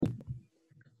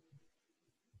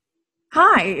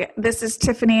Hi, this is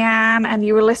Tiffany Ann, and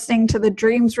you were listening to the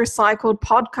Dreams Recycled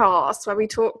podcast, where we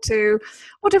talk to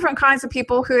all different kinds of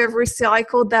people who have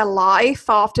recycled their life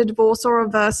after divorce or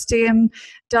adversity and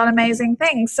done amazing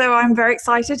things. So I'm very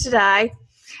excited today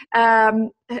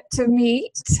to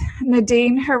meet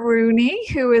Nadine Harouni,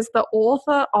 who is the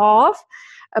author of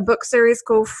a book series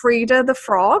called Frida the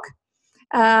Frog.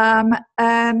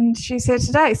 And she's here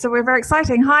today, so we're very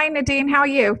exciting. Hi, Nadine, how are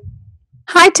you?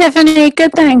 Hi, Tiffany.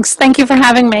 Good, thanks. Thank you for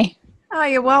having me. Oh,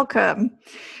 you're welcome.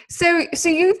 So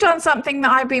you've done something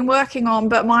that I've been working on,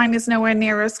 but mine is nowhere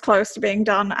near as close to being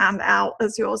done and out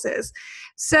as yours is.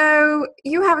 So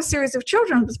you have a series of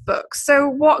children's books. So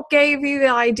what gave you the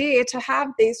idea to have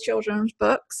these children's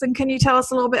books, and can you tell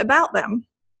us a little bit about them?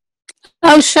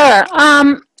 Oh, sure.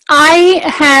 I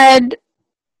had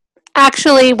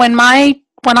actually, when I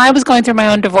was going through my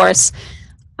own divorce,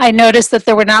 I noticed that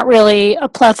there were not really a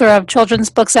plethora of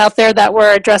children's books out there that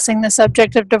were addressing the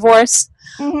subject of divorce.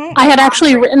 Mm-hmm. I had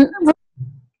actually I'd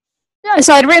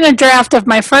written a draft of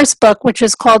my first book, which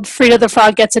is called Frida the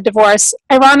Frog Gets a Divorce.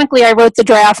 Ironically, I wrote the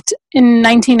draft in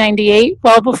 1998,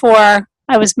 well before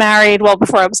I was married, well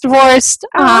before I was divorced.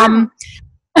 My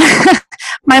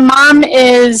mom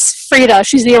is Frida.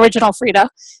 She's the original Frida.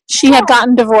 She had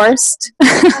gotten divorced.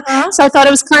 So I thought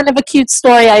it was kind of a cute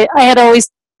story. I had always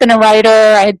been a writer.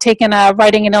 I had taken a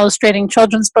writing and illustrating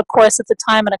children's book course at the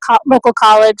time at a local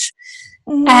college,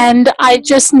 and I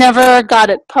just never got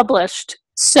it published.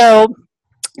 So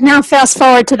now fast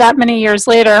forward to that many years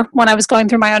later, when I was going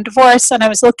through my own divorce and I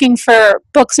was looking for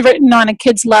books written on a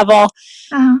kid's level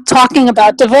talking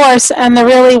about divorce, and there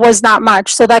really was not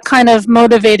much. So that kind of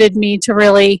motivated me to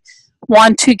really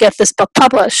want to get this book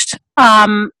published.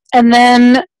 And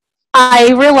then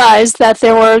I realized that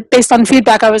there were, based on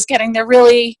feedback I was getting, there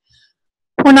really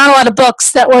were not a lot of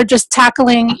books that were just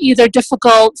tackling either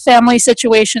difficult family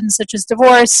situations such as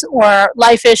divorce or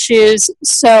life issues.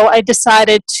 So I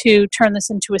decided to turn this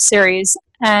into a series.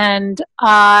 And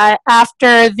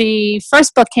after the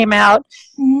first book came out,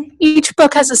 each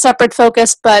book has a separate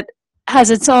focus, but has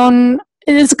its own,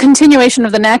 it is a continuation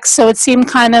of the next. So it seemed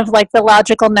kind of like the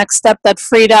logical next step that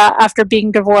Frida, after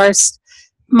being divorced,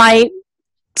 might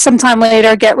sometime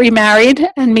later get remarried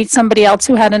and meet somebody else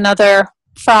who had another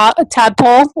a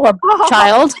tadpole or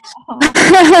child.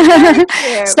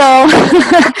 So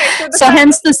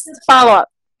hence this follow-up.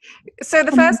 So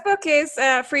the first book is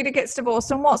Frida Gets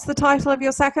Divorced, and what's the title of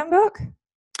your second book?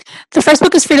 The first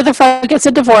book is Frida the Frog Gets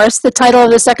a Divorce. The title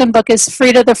of the second book is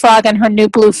Frida the Frog and Her New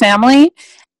Blue Family,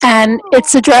 and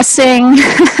it's addressing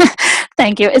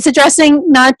thank you, it's addressing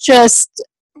not just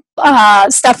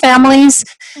step families,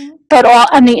 but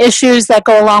and the issues that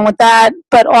go along with that,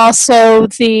 but also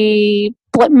the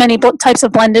many types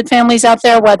of blended families out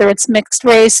there, whether it's mixed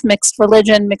race, mixed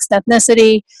religion, mixed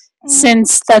ethnicity.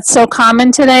 Since that's so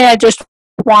common today, I just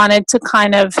wanted to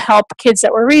kind of help kids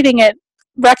that were reading it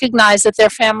recognize that their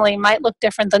family might look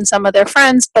different than some of their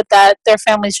friends, but that their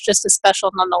family's just as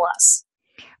special nonetheless.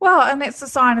 Well, and it's a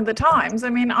sign of the times. I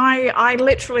mean, I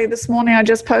literally this morning I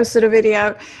just posted a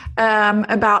video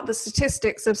about the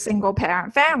statistics of single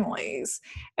parent families,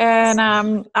 and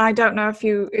I don't know if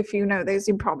you know these,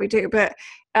 you probably do, but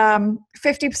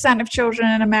 50% of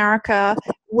children in America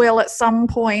will at some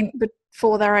point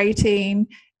before they're 18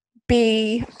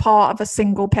 be part of a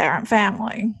single parent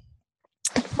family,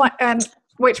 and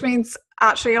which means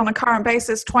actually on a current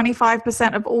basis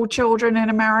 25% of all children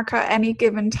in America at any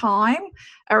given time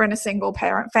are in a single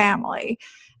parent family.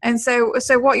 And so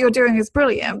what you're doing is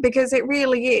brilliant, because it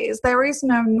really is, there is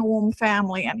no norm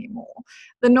family anymore.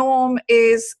 The norm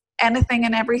is anything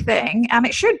and everything, and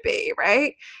it should be,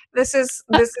 right? This is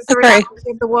the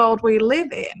reality of the world we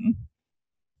live in.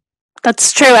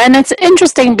 That's true. And it's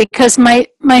interesting because my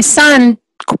son,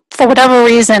 for whatever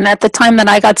reason, at the time that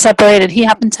I got separated, he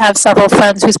happened to have several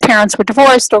friends whose parents were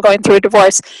divorced or going through a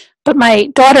divorce. But my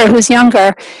daughter, who's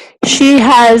younger, she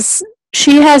has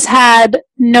had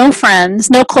no friends,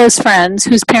 no close friends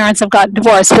whose parents have gotten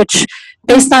divorced, which,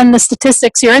 based on the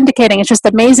statistics you're indicating, is just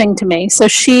amazing to me. So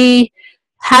she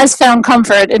has found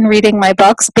comfort in reading my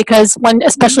books, because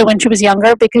especially when she was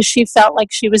younger, because she felt like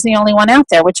she was the only one out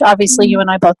there, which obviously you and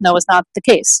I both know is not the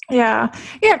case. Yeah,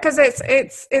 because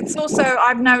it's also,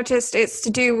 I've noticed it's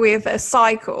to do with a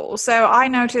cycle. So I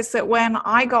noticed that when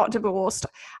I got divorced,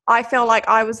 I feel like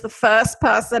I was the first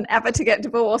person ever to get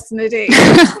divorced, Nadine.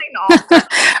 Probably not. But,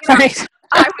 right.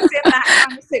 I was in that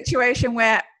kind of situation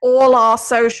where all our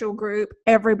social group,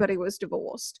 everybody was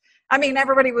divorced. I mean,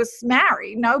 everybody was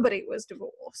married. Nobody was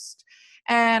divorced.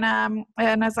 And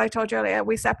as I told you earlier,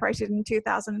 we separated in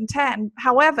 2010.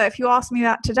 However, if you ask me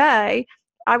that today,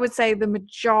 I would say the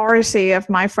majority of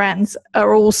my friends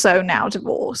are also now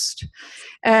divorced.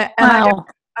 And Wow.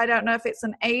 I don't know if it's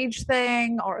an age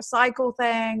thing or a cycle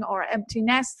thing or an empty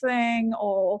nest thing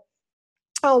or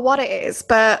what it is,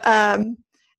 but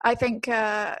I think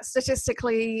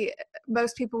statistically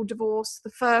most people divorce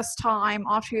the first time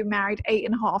after you've married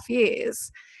 8.5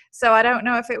 years. So I don't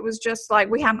know if it was just like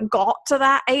we haven't got to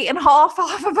that 8.5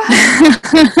 half of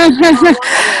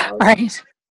it. Right.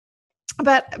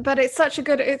 But it's such a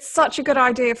good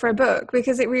idea for a book,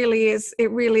 because it really is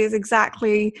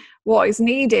exactly what is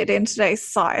needed in today's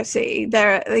society.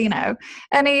 There,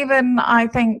 and even I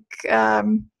think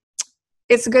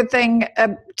it's a good thing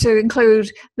to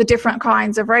include the different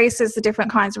kinds of races, the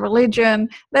different kinds of religion.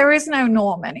 There is no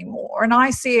norm anymore, and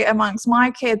I see it amongst my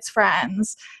kids'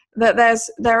 friends that there's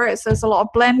a lot of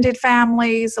blended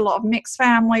families, a lot of mixed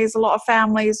families, a lot of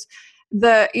families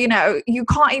that you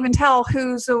can't even tell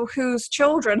who's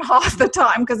children half the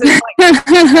time, because it's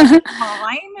like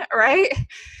mine, right?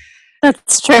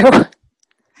 That's true.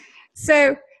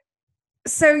 So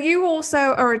you also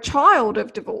are a child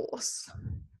of divorce,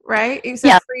 right? You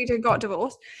said Frida got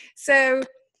divorced. So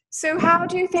how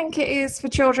do you think it is for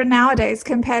children nowadays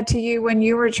compared to you when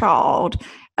you were a child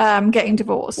getting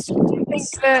divorced? Do you think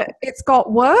that it's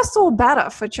got worse or better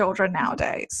for children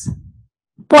nowadays?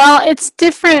 Well, it's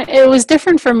different. It was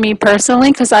different for me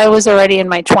personally because I was already in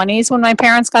my 20s when my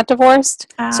parents got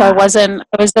divorced. So I was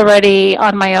already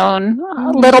on my own,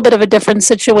 a little bit of a different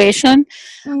situation.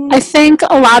 I think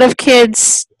a lot of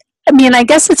kids, I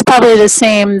guess it's probably the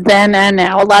same then and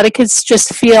now. A lot of kids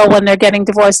just feel when they're getting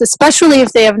divorced, especially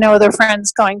if they have no other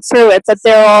friends going through it, that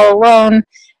they're all alone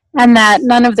and that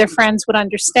none of their friends would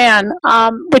understand,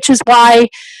 which is why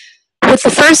with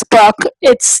the first book,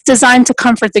 it's designed to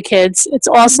comfort the kids. It's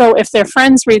also, if their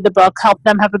friends read the book, help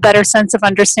them have a better sense of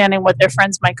understanding what their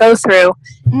friends might go through.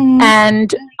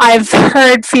 And I've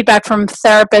heard feedback from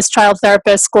therapists, child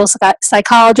therapists, school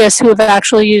psychologists who have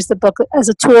actually used the book as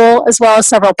a tool, as well as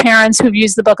several parents who've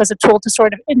used the book as a tool to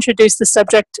sort of introduce the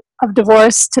subject of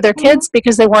divorce to their kids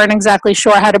because they weren't exactly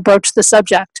sure how to broach the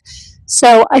subject.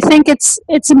 So I think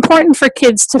it's important for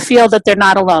kids to feel that they're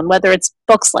not alone, whether it's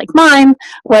books like mine,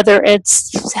 whether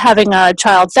it's having a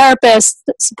child therapist,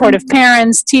 supportive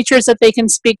parents, teachers that they can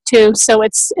speak to. So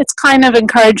it's kind of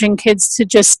encouraging kids to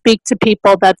just speak to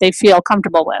people that they feel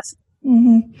comfortable with.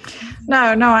 No,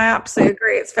 I absolutely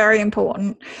agree. It's very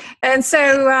important. And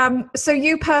so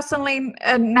you personally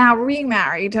are now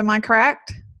remarried, am I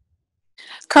correct?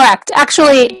 Correct.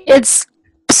 Actually, it's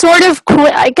sort of,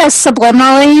 I guess,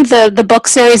 subliminally, the book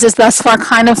series is thus far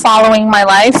kind of following my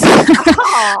life.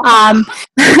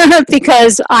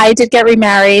 Because I did get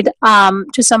remarried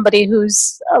to somebody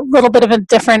who's a little bit of a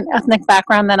different ethnic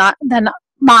background than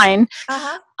mine.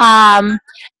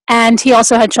 And he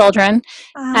also had children.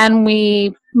 And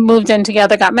we moved in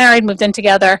together, got married, moved in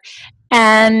together.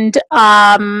 And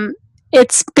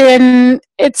it's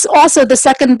also, the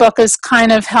second book is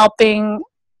kind of helping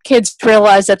kids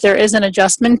realize that there is an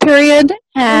adjustment period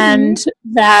and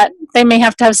that they may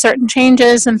have to have certain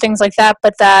changes and things like that,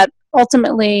 but that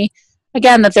ultimately,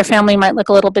 again, that their family might look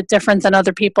a little bit different than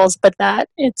other people's, but that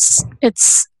it's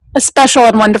as special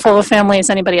and wonderful a family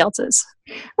as anybody else's.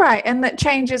 Right, and that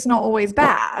change is not always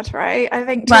bad, right? I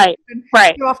think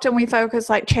too often we focus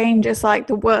like change is like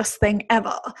the worst thing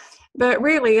ever. But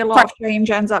really, a lot of change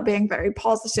ends up being very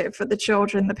positive for the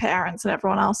children, the parents, and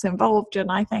everyone else involved. And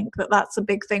I think that that's a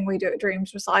big thing we do at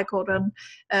Dreams Recycled.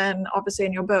 And obviously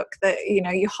in your book that,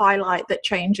 you highlight that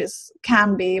changes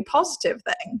can be a positive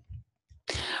thing.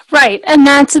 Right. And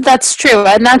that's true.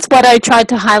 And that's what I tried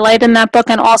to highlight in that book.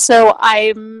 And also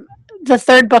the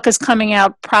third book is coming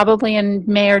out probably in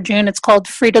May or June. It's called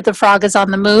Frida the Frog is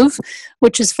on the Move,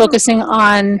 which is focusing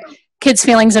on kids'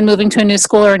 feelings and moving to a new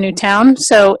school or a new town.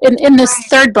 So in this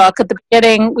third book, at the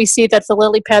beginning, we see that the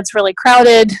lily pad's really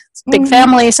crowded. It's a big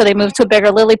family, so they move to a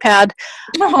bigger lily pad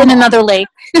in another lake,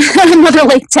 another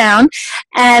lake town.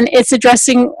 And it's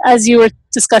addressing, as you were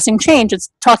discussing, change. It's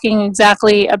talking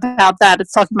exactly about that.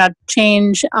 It's talking about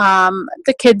change,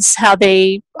 the kids, how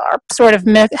they are sort of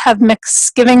have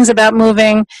misgivings about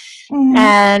moving,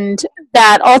 and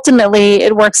that ultimately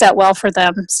it works out well for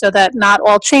them, so that not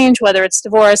all change, whether it's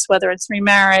divorce, whether it's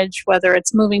remarriage, whether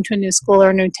it's moving to a new school or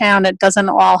a new town, it doesn't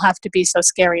all have to be so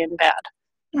scary and bad.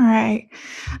 All right.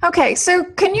 Okay, so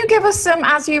can you give us some,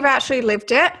 as you've actually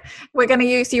lived it, we're going to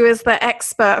use you as the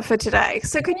expert for today.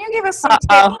 So can you give us some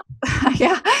tips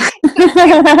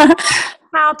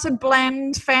how to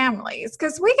blend families?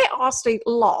 Because we get asked a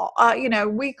lot.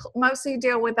 We mostly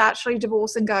deal with actually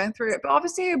divorce and going through it. But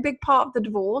obviously a big part of the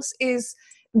divorce is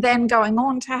then going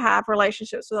on to have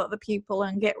relationships with other people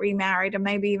and get remarried and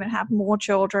maybe even have more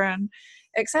children,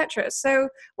 etc. So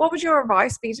what would your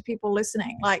advice be to people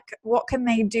listening? Like, what can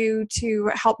they do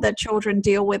to help their children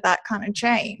deal with that kind of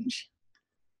change?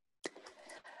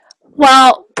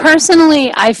 Well,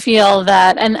 personally, I feel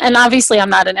that, and obviously I'm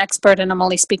not an expert and I'm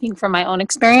only speaking from my own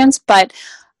experience, but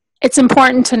it's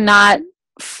important to not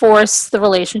force the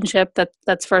relationship.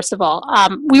 That's first of all.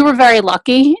 We were very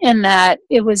lucky in that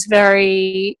it was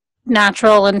very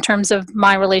natural in terms of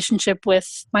my relationship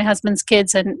with my husband's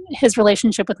kids and his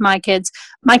relationship with my kids.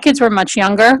 My kids were much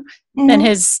younger than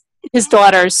his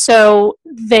daughters, so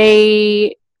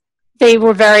they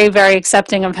were very, very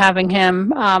accepting of having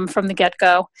him from the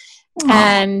get-go.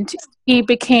 And he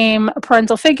became a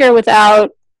parental figure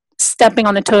without stepping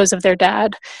on the toes of their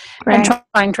dad and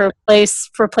trying to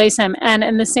replace him. And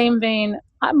in the same vein,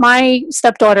 my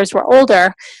stepdaughters were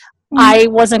older. I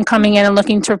wasn't coming in and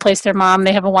looking to replace their mom.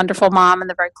 They have a wonderful mom and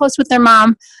they're very close with their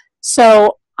mom.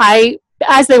 So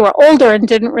as they were older and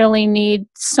didn't really need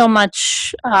so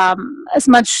much, as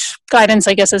much guidance,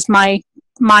 I guess, as my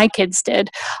kids did,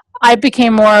 I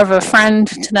became more of a friend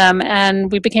to them,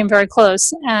 and we became very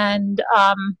close. And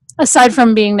aside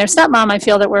from being their stepmom, I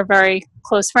feel that we're very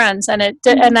close friends. And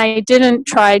and I didn't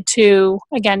try to,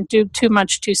 again, do too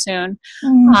much too soon.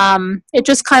 It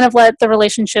just kind of let the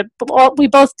relationship. We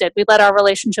both did. We let our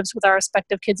relationships with our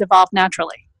respective kids evolve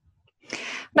naturally.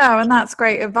 No, and that's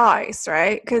great advice,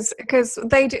 right? Because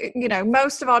they do,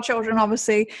 most of our children,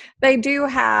 obviously, they do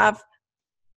have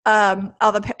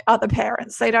other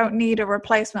parents. They don't need a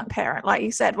replacement parent, like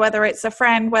you said, whether it's a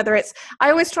friend, whether it's, I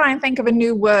always try and think of a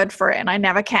new word for it and I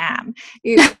never can.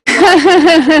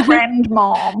 The friend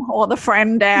mom or the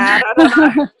friend dad, I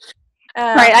don't know.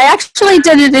 Right. I actually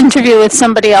did an interview with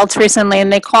somebody else recently,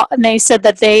 and they said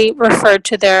that they referred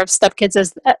to their stepkids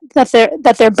as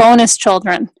that they're bonus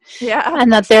children. Yeah.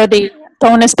 And that they're the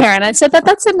bonus parent. I said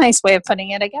that's a nice way of putting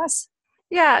it, I guess.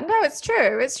 Yeah, no, it's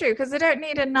true. It's true, because they don't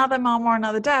need another mom or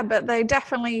another dad, but they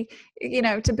definitely,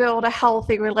 to build a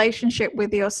healthy relationship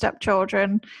with your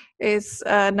stepchildren is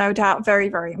no doubt very,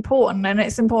 very important. And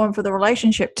it's important for the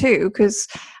relationship too, because,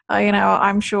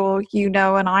 I'm sure and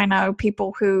I know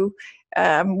people who,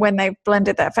 when they've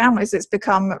blended their families, it's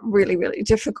become really, really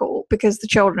difficult because the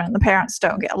children and the parents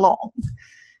don't get along.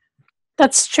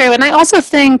 That's true. And I also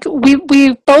think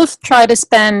we both try to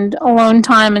spend alone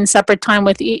time and separate time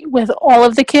with all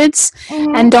of the kids,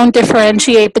 and don't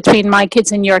differentiate between my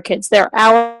kids and your kids. They're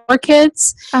our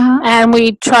kids, and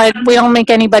we don't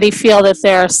make anybody feel that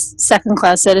they're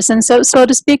second-class citizens, so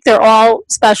to speak. They're all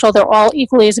special. They're all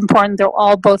equally as important. They're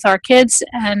all both our kids,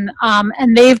 and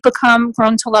they've grown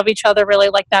to love each other really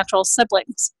like natural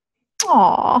siblings.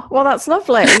 Oh, well, that's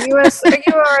lovely. You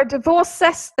are a divorce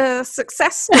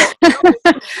success story,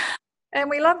 and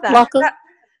we love that.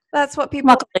 That's what people.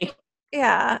 Luckily.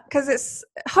 Yeah, because it's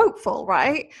hopeful,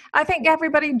 right? I think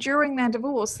everybody during their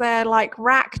divorce, they're like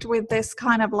racked with this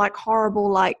kind of like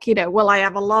horrible, like, will I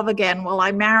ever love again? Will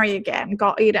I marry again?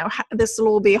 This will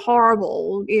all be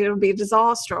horrible. It'll be a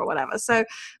disaster or whatever. So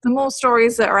the more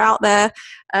stories that are out there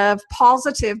of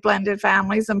positive blended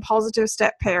families and positive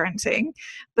step parenting,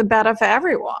 the better for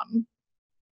everyone.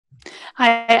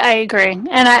 I agree.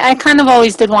 And I kind of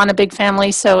always did want a big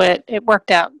family, so it worked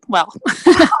out well.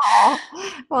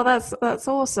 Well, that's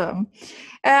awesome.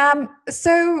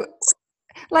 So,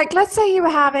 like, let's say you were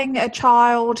having a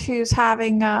child who's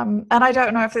having, and I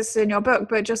don't know if this is in your book,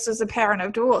 but just as a parent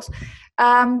of divorce,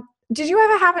 did you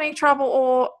ever have any trouble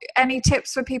or any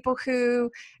tips for people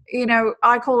who,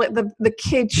 I call it the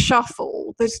kid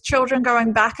shuffle, the children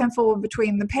going back and forth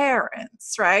between the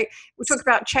parents, right? We talk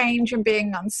about change and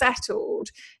being unsettled.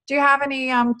 Do you have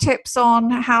any tips on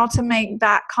how to make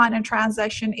that kind of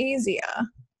transition easier?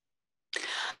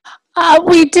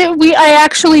 We do. I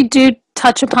actually do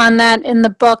touch upon that in the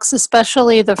books,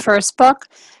 especially the first book,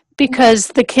 because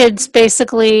the kids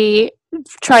basically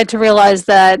tried to realize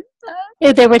that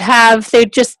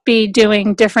they'd just be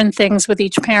doing different things with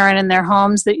each parent in their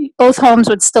homes. Both homes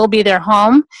would still be their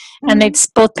home, and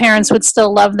both parents would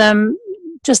still love them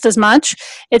just as much.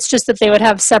 It's just that they would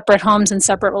have separate homes and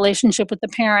separate relationship with the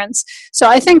parents. So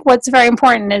I think what's very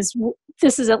important is,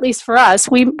 this is at least for us,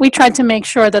 we tried to make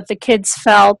sure that the kids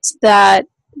felt that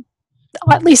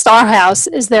at least our house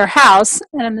is their house,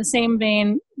 and in the same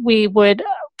vein, we would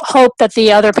hope that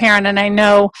the other parent, and I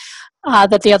know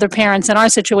that the other parents in our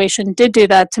situation did do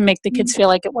that to make the kids feel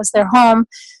like it was their home,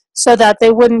 so that they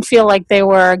wouldn't feel like they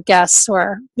were guests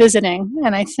or visiting.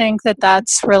 And I think that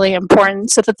that's really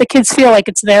important, so that the kids feel like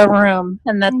it's their room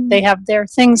and that they have their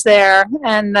things there,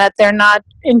 and that they're not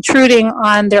intruding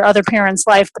on their other parent's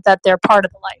life, but that they're part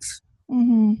of the life.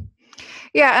 Mm-hmm.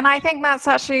 Yeah, and I think that's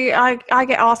actually, I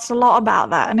get asked a lot about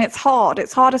that, and it's hard.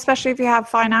 It's hard, especially if you have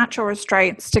financial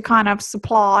restraints, to kind of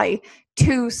supply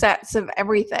two sets of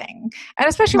everything. And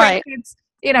especially when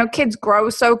Right. kids grow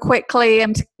so quickly,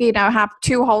 and, have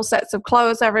two whole sets of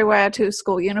clothes everywhere, two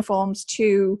school uniforms,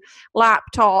 two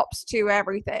laptops, two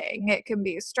everything. It can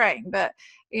be a strain. But,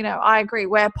 I agree,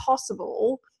 where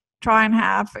possible, try and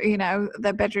have,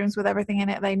 their bedrooms with everything in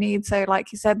it they need. So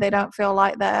like you said, they don't feel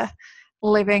like they're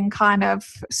living kind of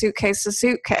suitcase to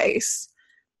suitcase.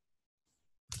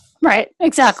 Right.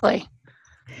 Exactly.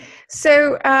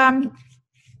 So,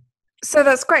 so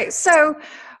that's great. So,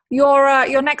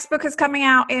 your next book is coming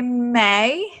out in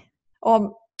May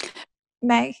or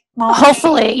March.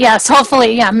 Hopefully, yes.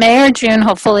 Hopefully, yeah. May or June.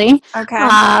 Hopefully, Okay.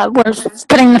 we're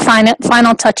putting the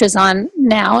final touches on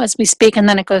now as we speak, and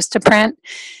then it goes to print.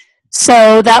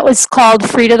 So that was called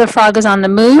Frida the Frog is on the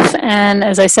Move. And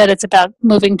as I said, it's about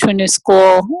moving to a new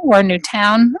school or a new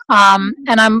town. And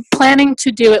I'm planning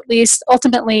to do at least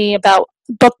ultimately about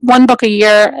one book a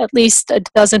year, at least a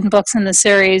dozen books in the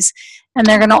series. And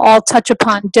they're going to all touch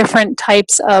upon different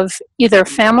types of either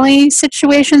family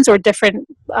situations or different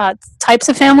types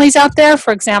of families out there.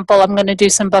 For example, I'm going to do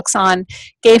some books on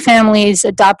gay families,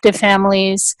 adoptive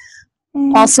families.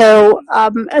 Also,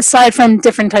 aside from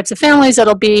different types of families,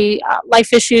 it'll be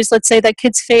life issues, let's say, that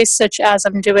kids face, such as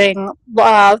I'm doing,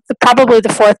 probably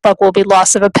the fourth book will be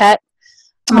loss of a pet.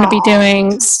 I'm going to be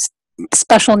doing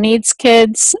special needs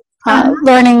kids,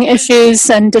 learning issues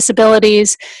and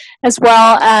disabilities, as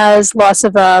well as loss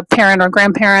of a parent or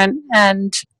grandparent,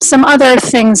 and some other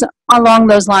things along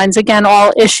those lines. Again,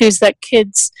 all issues that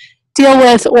kids deal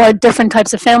with, or different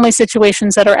types of family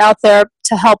situations that are out there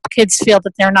to help kids feel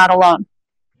that they're not alone.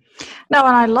 No,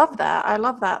 and I love that. I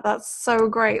love that. That's so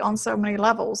great on so many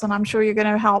levels. And I'm sure you're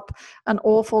going to help an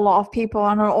awful lot of people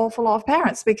and an awful lot of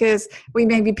parents, because we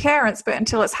may be parents, but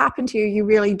until it's happened to you, you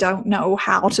really don't know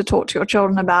how to talk to your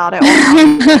children about it.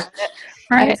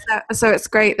 Right. So it's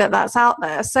great that that's out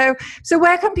there. So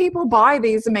where can people buy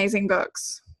these amazing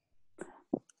books?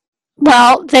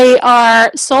 Well, they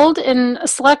are sold in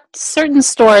select certain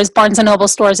stores, Barnes & Noble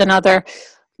stores and other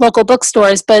local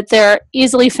bookstores, but they're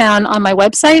easily found on my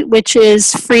website, which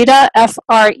is Frida,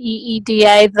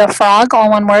 Freeda, the frog,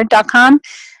 all one word, .com.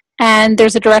 And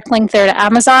there's a direct link there to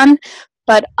Amazon.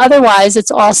 But otherwise, it's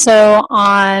also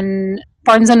on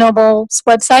Barnes & Noble's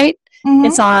website. Mm-hmm.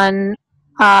 It's on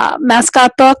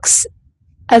Mascot Books,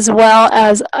 as well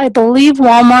as, I believe,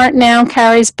 Walmart now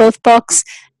carries both books.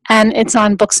 And it's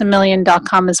on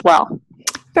booksamillion.com as well.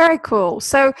 Very cool.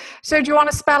 So do you want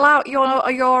to spell out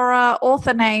your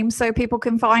author name so people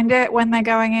can find it when they're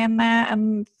going in there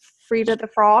and Frida the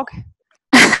Frog?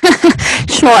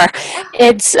 Sure.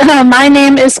 It's my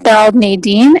name is spelled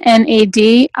Nadine,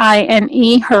 Nadine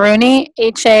Haruni,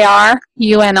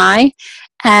 Haruni,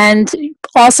 and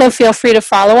also feel free to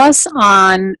follow us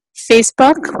on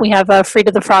Facebook. We have a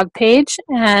Frida the Frog page,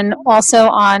 and also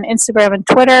on Instagram and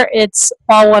Twitter, it's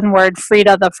all one word,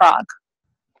 Frida the Frog.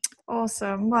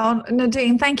 Awesome. Well,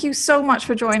 Nadine, thank you so much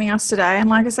for joining us today. And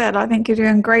like I said, I think you're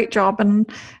doing a great job,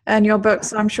 and your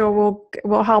books, I'm sure,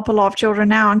 will help a lot of children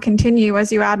now and continue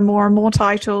as you add more and more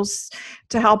titles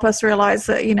to help us realize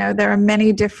that, there are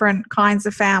many different kinds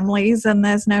of families, and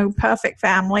there's no perfect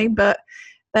family, but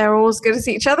they're all as good as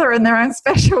each other in their own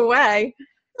special way.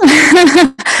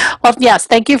 Well, yes,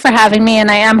 thank you for having me.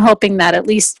 And I am hoping that at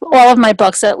least all of my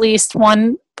books, at least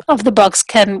one of the books,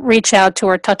 can reach out to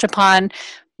or touch upon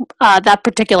that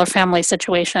particular family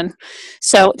situation.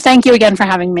 So thank you again for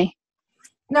having me.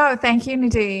 No, thank you,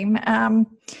 Nadine.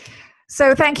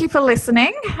 So thank you for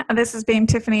listening. This has been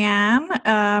Tiffany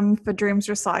Ann for Dreams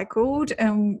Recycled,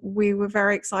 and we were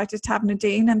very excited to have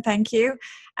Nadine, and thank you.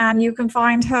 And you can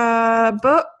find her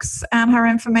books and her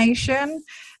information.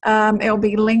 It'll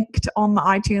be linked on the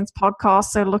iTunes podcast,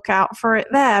 so look out for it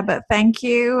there. But thank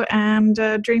you,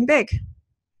 and dream big.